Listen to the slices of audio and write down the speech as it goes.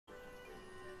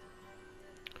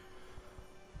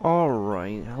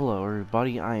Alright, hello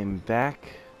everybody, I am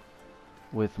back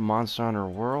with Monster Hunter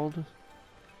World.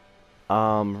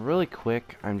 Really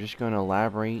quick, I'm just going to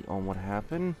elaborate on what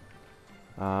happened.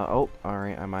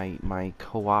 Alright, my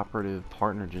cooperative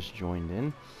partner just joined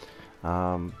in.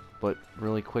 But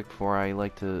really quick before I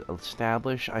like to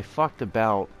establish, I fucked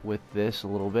about with this a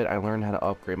little bit. I learned how to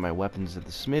upgrade my weapons at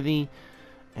the smithy,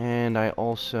 and I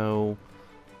also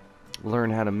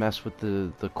learned how to mess with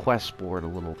the quest board a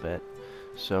little bit.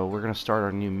 So we're going to start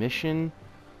our new mission,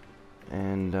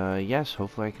 and yes,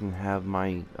 hopefully I can have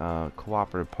my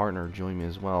cooperative partner join me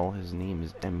as well. His name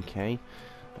is MK.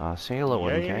 Say hello,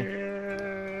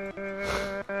 MK.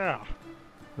 Yeah.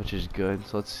 Which is good.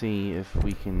 So let's see if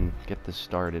we can get this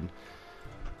started.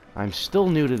 I'm still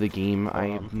new to the game. I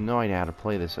have no idea how to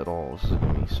play this at all. This is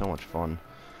going to be so much fun.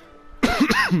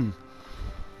 I'm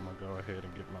gonna go ahead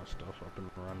and get my stuff up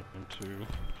and running too.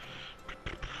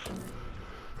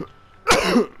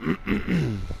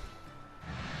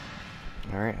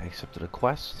 Alright, I accepted a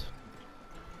quest.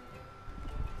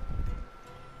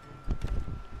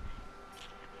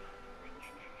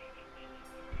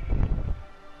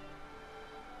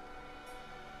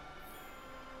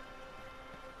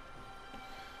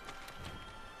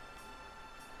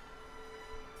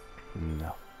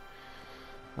 No.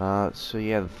 So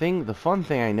yeah, the fun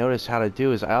thing I noticed how to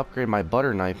do is I upgrade my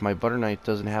butter knife. My butter knife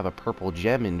doesn't have a purple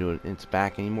gem into its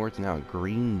back anymore. It's now a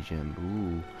green gem.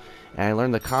 Ooh. And I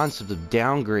learned the concept of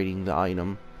downgrading the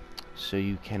item, so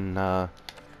you can,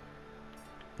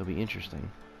 it'll be interesting.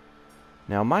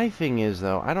 Now my thing is,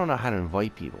 though, I don't know how to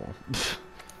invite people.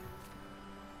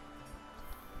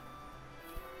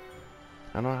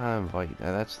 I don't know how to invite.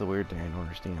 That's the weird thing I don't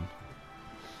understand.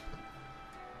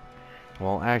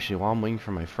 Well, actually, while I'm waiting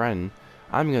for my friend,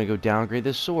 I'm gonna go downgrade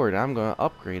this sword. I'm gonna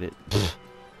upgrade it.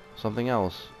 Something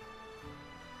else.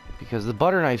 Because the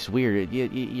butter knife's weird.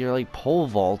 You're like pole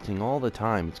vaulting all the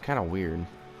time. It's kind of weird.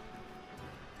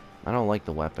 I don't like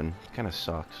the weapon. It kind of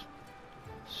sucks.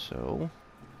 So,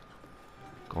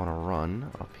 gonna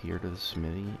run up here to the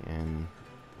smithy and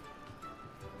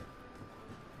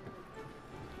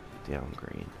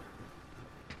downgrade.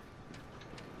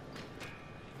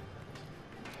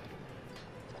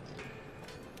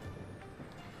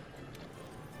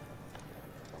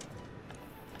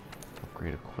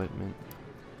 Upgrade equipment.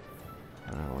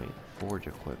 Wait, forge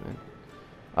equipment.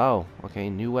 Oh, okay.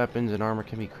 New weapons and armor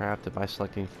can be crafted by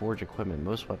selecting forge equipment.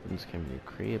 Most weapons can be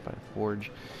created by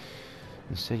forge.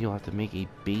 Instead, you'll have to make a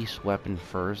base weapon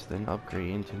first, then upgrade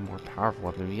into a more powerful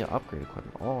weapon via upgrade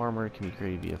equipment. All armor can be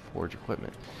created via forge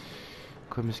equipment.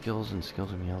 Equipment skills and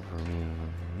skills will be helpful for me.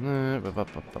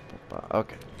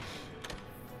 Okay.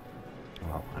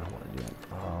 Well, I don't want to do that.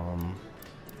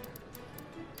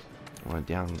 I want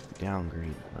to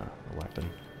downgrade the weapon.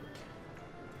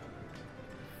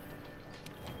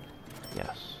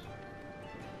 Yes.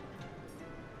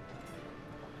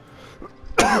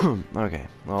 Okay,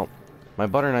 well, my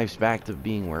butter knife's back to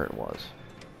being where it was.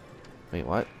 Wait,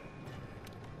 what?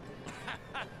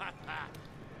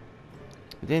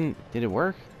 Did it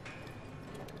work?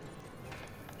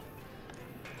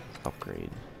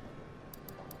 Upgrade.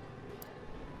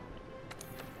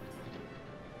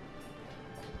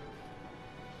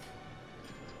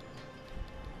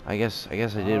 I guess I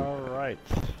did. Alright.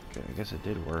 Okay, I guess it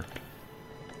did work.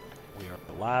 We are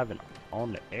live and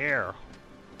on the air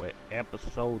with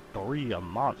episode 3 of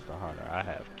Monster Hunter. I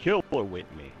have Killer with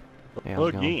me. Hey, how's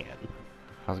it again. going?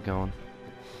 How's it going?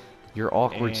 Your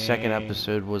awkward second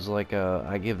episode was like a,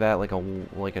 I give that like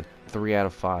a 3 out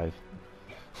of 5.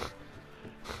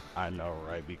 I know,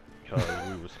 right? Because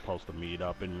we were supposed to meet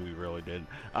up and we really didn't.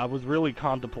 I was really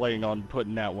contemplating on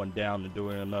putting that one down and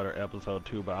doing another episode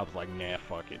too, but I was like, nah,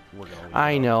 fuck it. We're gonna leave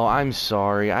I it know, I'm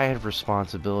sorry. I have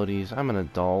responsibilities. I'm an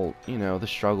adult. You know, the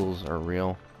struggles are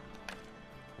real.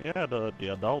 Yeah,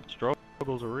 the adult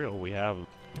struggles are real. We have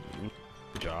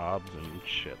jobs and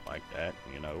shit like that,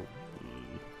 you know.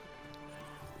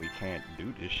 We can't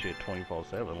do this shit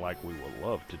 24/7 like we would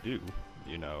love to do,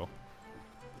 you know.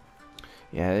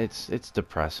 Yeah, it's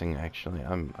depressing actually.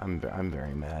 I'm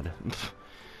very mad.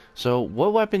 So,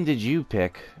 what weapon did you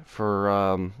pick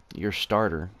for your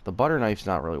starter? The butter knife's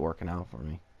not really working out for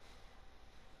me.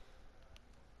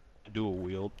 Dual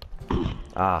wield.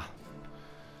 Ah.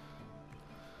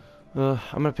 I'm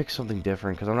gonna pick something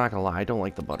different because I'm not gonna lie, I don't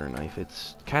like the butter knife.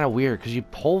 It's kind of weird because you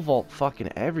pole vault fucking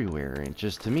everywhere. And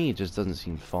to me, it just doesn't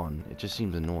seem fun. It just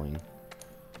seems annoying.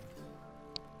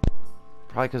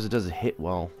 Probably because it doesn't hit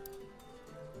well.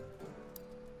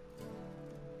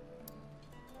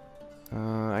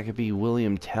 I could be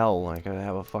William Tell. I could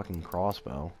have a fucking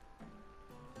crossbow.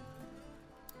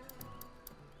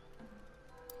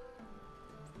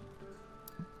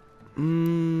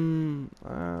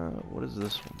 What is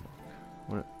this one?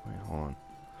 What? Wait, hold on.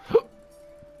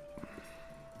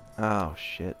 Oh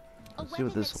shit. A Let's see what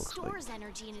weapon this that looks like. stores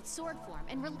energy in its sword form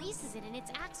and releases it in its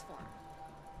axe form.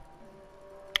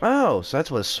 Oh, so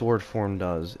that's what sword form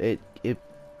does. It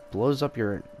blows up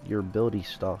your ability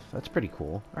stuff. That's pretty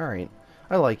cool. All right,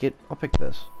 I like it. I'll pick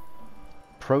this.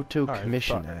 Proto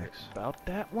Commission Axe. About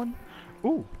that one?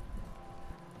 Ooh.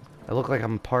 I look like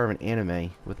I'm part of an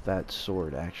anime with that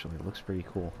sword. Actually, it looks pretty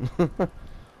cool.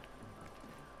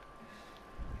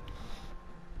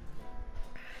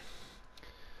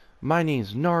 My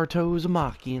name's Naruto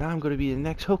Uzumaki, and I'm gonna be the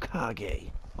next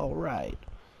Hokage. All right.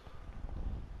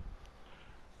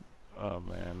 Oh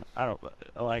man, I don't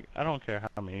care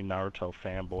how many Naruto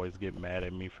fanboys get mad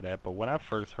at me for that, but when I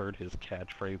first heard his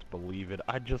catchphrase "Believe it,"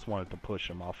 I just wanted to push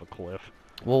him off a cliff.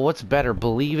 Well, what's better,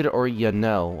 believe it or you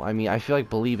know? I mean, I feel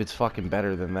like believe it's fucking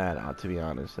better than that, to be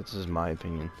honest. That's just my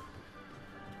opinion.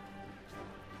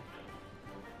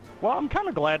 Well, I'm kind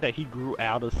of glad that he grew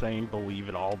out of saying "believe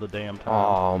it" all the damn time.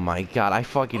 Oh my god, I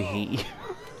fucking hate you.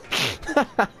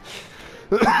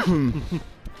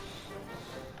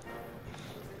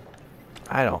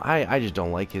 I just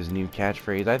don't like his new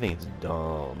catchphrase. I think it's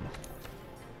dumb.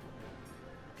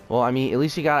 Well, I mean, at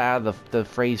least he got out of the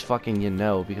phrase fucking you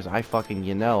know, because I fucking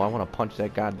you know, I want to punch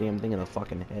that goddamn thing in the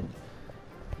fucking head.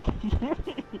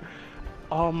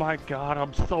 Oh my god,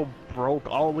 I'm so broke.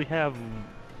 I only have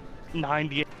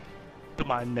 98 to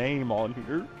my name on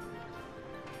here.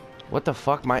 What the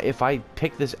fuck? If I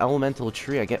pick this elemental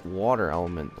tree, I get water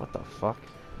element. What the fuck?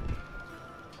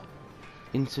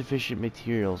 Insufficient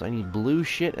materials. I need blue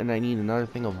shit and I need another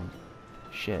thing of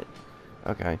shit.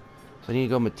 Okay. So I need to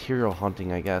go material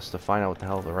hunting, I guess, to find out what the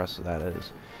hell the rest of that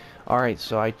is. Alright,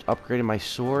 so I upgraded my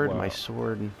sword. Well, my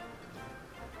sword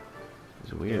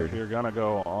is weird. If you're gonna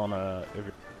go on a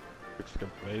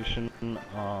excavation,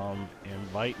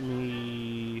 invite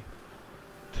me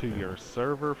to your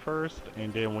server first,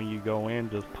 and then when you go in,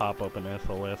 just pop up an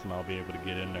SOS and I'll be able to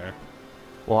get in there.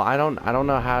 Well, I don't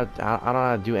know how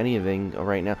to do anything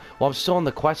right now. Well, I'm still on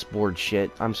the quest board shit.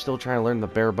 I'm still trying to learn the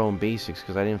bare bone basics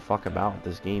because I didn't fuck about with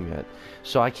this game yet.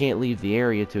 So I can't leave the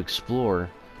area to explore,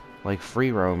 like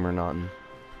free roam or nothing.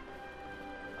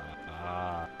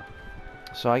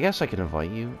 So I guess I can invite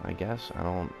you. I guess I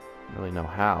don't really know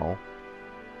how.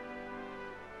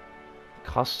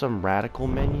 Custom radical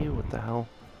menu. What the hell?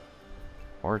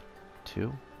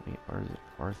 R2? Wait, or is it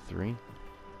R3?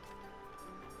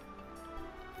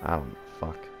 I don't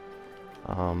fuck.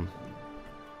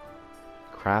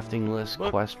 Crafting list,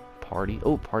 Look. quest, party.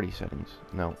 Oh, party settings.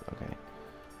 No, okay.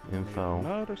 Info,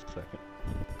 Another second.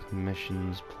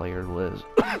 commissions, player list.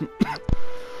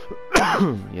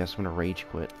 Yes, I'm gonna rage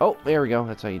quit. Oh, there we go.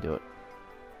 That's how you do it.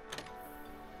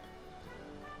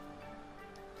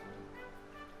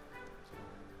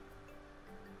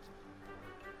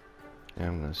 And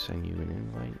I'm gonna send you an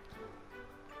invite.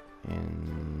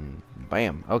 And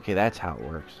bam. Okay, that's how it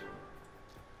works.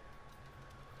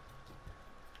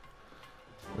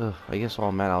 Ugh, I guess while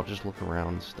I'm at, I'll just look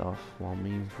around and stuff while I'm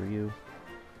waiting for you.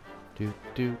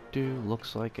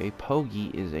 Looks like a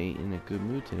Pogi is in a good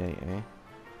mood today, eh?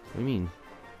 What do you mean?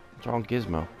 What's wrong,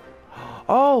 Gizmo?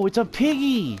 Oh, it's a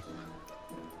piggy!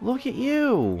 Look at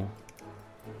you!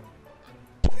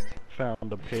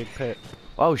 Found a pig pet.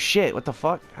 Oh shit, what the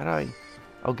fuck? How do I...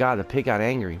 Oh god, the pig got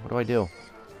angry. What do I do?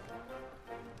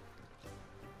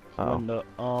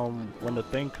 When the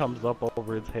thing comes up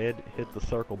over its head, hit the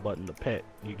circle button to pet.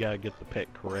 You gotta get the pet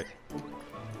correct.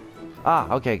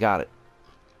 Ah, okay, got it.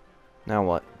 Now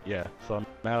what? Yeah, so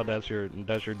now that's your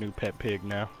new pet pig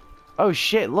now. Oh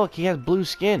shit, look, he has blue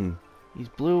skin. He's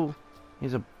blue. He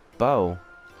has a bow.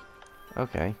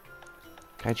 Okay.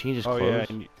 Can I change his clothes? Yeah,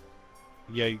 and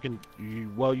yeah, you can.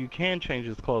 You can change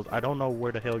his clothes. I don't know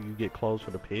where the hell you get clothes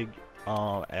for the pig,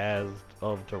 as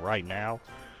of to right now,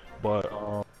 but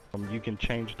you can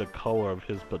change the color of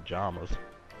his pajamas.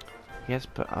 Yes,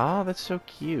 but oh, that's so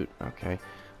cute. Okay.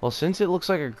 Well, since it looks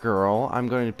like a girl, I'm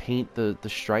going to paint the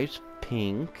stripes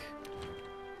pink.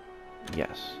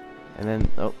 Yes. And then,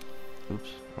 oh, oops.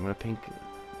 I'm going to pink.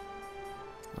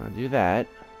 I'm going to do that.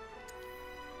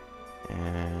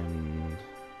 And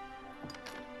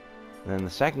then the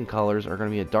second colors are going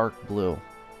to be a dark blue.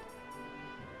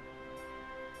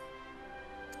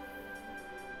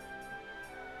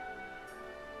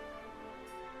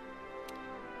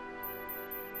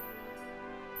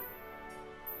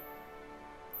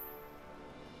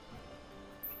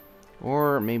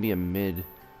 Or maybe a mid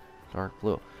dark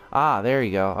blue. Ah, there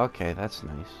you go. Okay, that's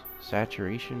nice.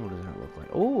 Saturation, what does that look like?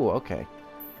 Oh, okay.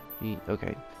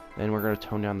 Okay. Then we're going to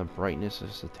tone down the brightness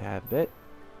just a tad bit.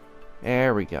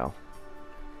 There we go.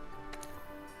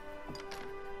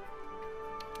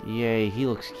 Yay, he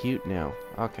looks cute now.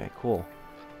 Okay, cool.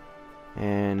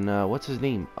 And what's his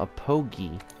name? A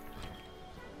Pogi.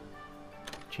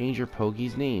 Change your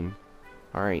Pogi's name.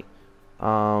 Alright.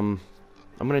 I'm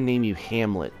gonna name you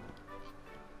Hamlet.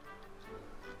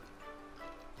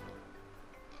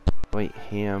 Wait,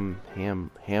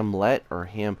 Hamlet or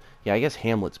Ham? Yeah, I guess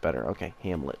Hamlet's better. Okay,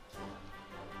 Hamlet.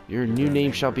 Your new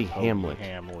name shall be Hamlet.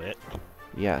 Hamlet.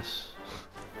 Yes.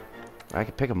 I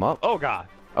can pick him up. Oh God.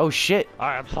 Oh shit!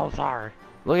 I am so sorry.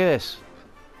 Look at this.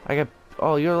 I got.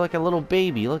 Oh, you're like a little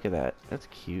baby. Look at that. That's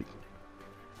cute.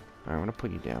 Alright, I'm gonna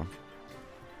put you down.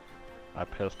 I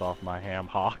pissed off my ham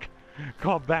hawk.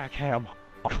 Come back, ham.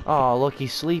 Oh, look,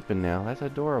 he's sleeping now. That's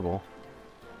adorable.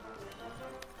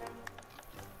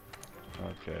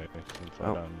 Okay, since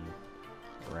Oh. I done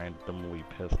randomly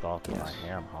pissed off my Yes.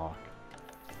 ham hawk.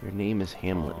 Your name is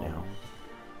Hamlet now.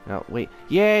 No, wait.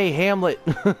 Yay, Hamlet!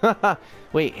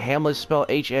 Wait, Hamlet spelled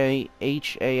Hamlet,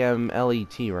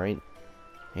 right?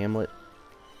 Hamlet.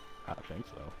 I think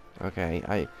so. Okay,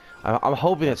 I'm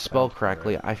hoping it's spelled sounds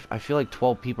correctly. correct. I feel like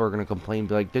 12 people are gonna complain, and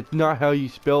be like, that's not how you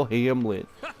spell Hamlet.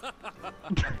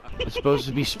 It's supposed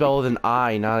to be spelled with an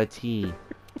I, not a T.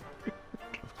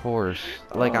 Of course.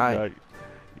 Like God.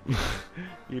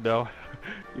 you know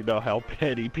how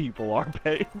petty people are.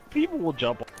 People will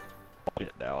jump on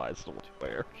it now. I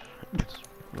swear.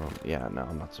 Well, yeah, no,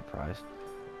 I'm not surprised.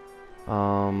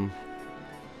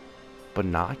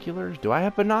 Binoculars? Do I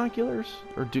have binoculars?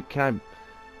 Or can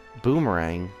I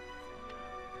boomerang?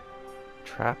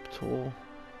 Trap tool?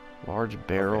 Large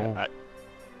barrel? Okay,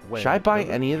 wait, Should I buy does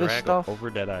it any of this drag stuff? over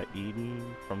that I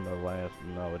eaten from the last?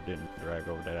 No, it didn't drag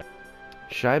over that.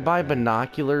 Should I buy Okay.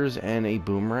 binoculars and a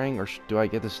boomerang, or do I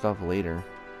get this stuff later?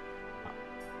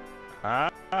 I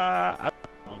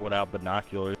without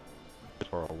binoculars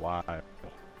for a while.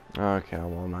 Okay,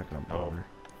 well, I'm not gonna bother.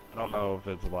 I don't know if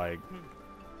it's like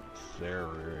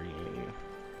necessary.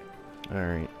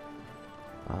 Alright.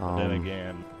 But then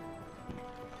again,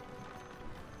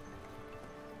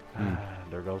 Hmm.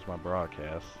 there goes my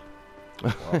broadcast.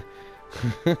 Well,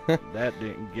 that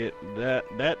didn't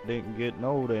get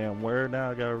no damn where.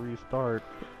 Now I gotta restart.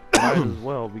 Might as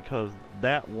well, because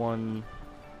that one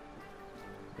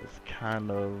is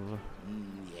kind of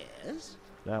Yes?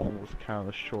 that one was kind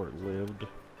of short-lived.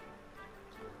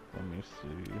 Let me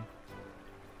see.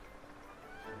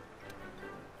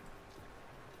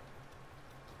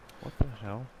 What the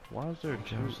hell? Why is there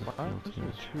two? Why is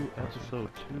there two episode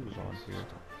 2s on here?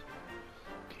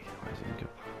 Okay, why is it good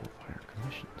fire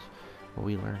commissions? Well,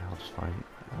 we learn how to find.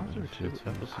 Why is there two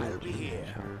episode I'll 2s be here.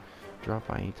 here? Drop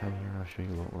by anytime here. I'll show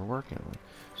you what we're working on.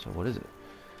 So what is it?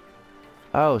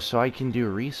 Oh, so I can do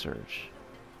research.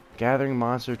 Gathering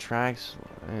monster tracks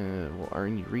will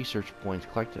earn you research points.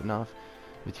 Collect enough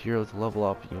material to level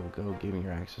up, and you'll go giving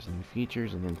your access to new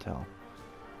features and intel.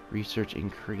 Research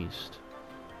increased.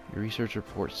 Your research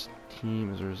reports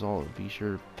team as a result. Be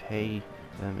sure to pay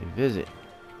them a visit.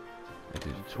 Like the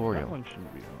That tutorial. one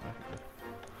shouldn't be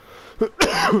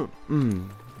on here.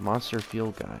 Monster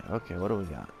field guide. Okay, what do we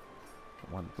got?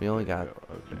 We only got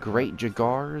Okay. Great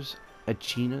Jagars,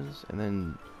 Achinas, and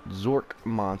then Zork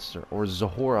Monster, or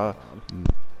Zahora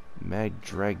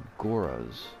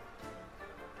Magdragoras.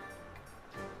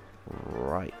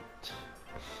 Right.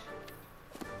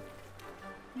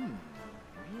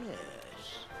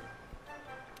 Yes.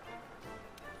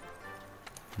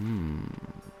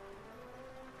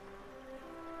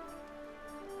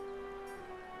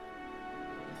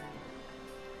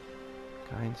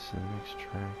 Guide Cinemix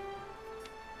track.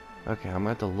 Okay, I'm gonna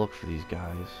have to look for these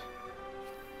guys.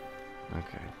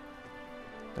 Okay.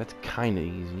 That's kinda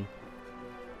easy.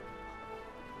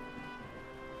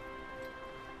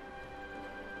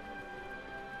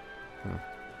 Huh.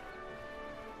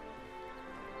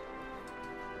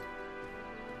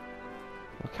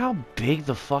 Look how big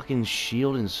the fucking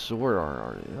shield and sword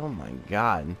are. Oh my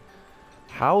god.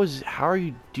 How are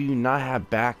you, do you not have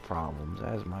back problems?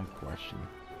 That is my question.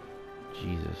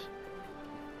 Jesus.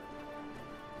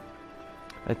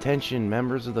 Attention,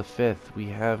 members of the 5th. We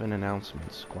have an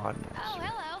announcement. Squad Oh, master.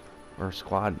 hello. Or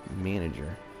squad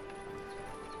manager.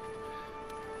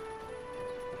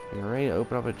 You're ready to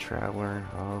open up a traveler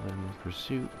hub in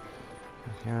pursuit.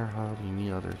 Encounter hub, you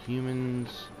meet other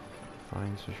humans.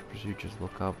 Find search pursuit, just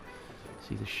look up.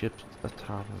 See the ships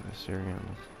atop of this area.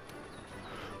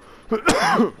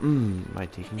 By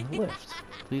taking a lift.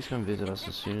 Please come visit us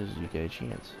as soon as you get a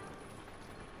chance.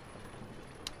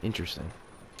 Interesting.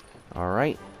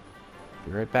 Alright.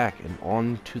 Be right back and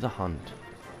on to the hunt.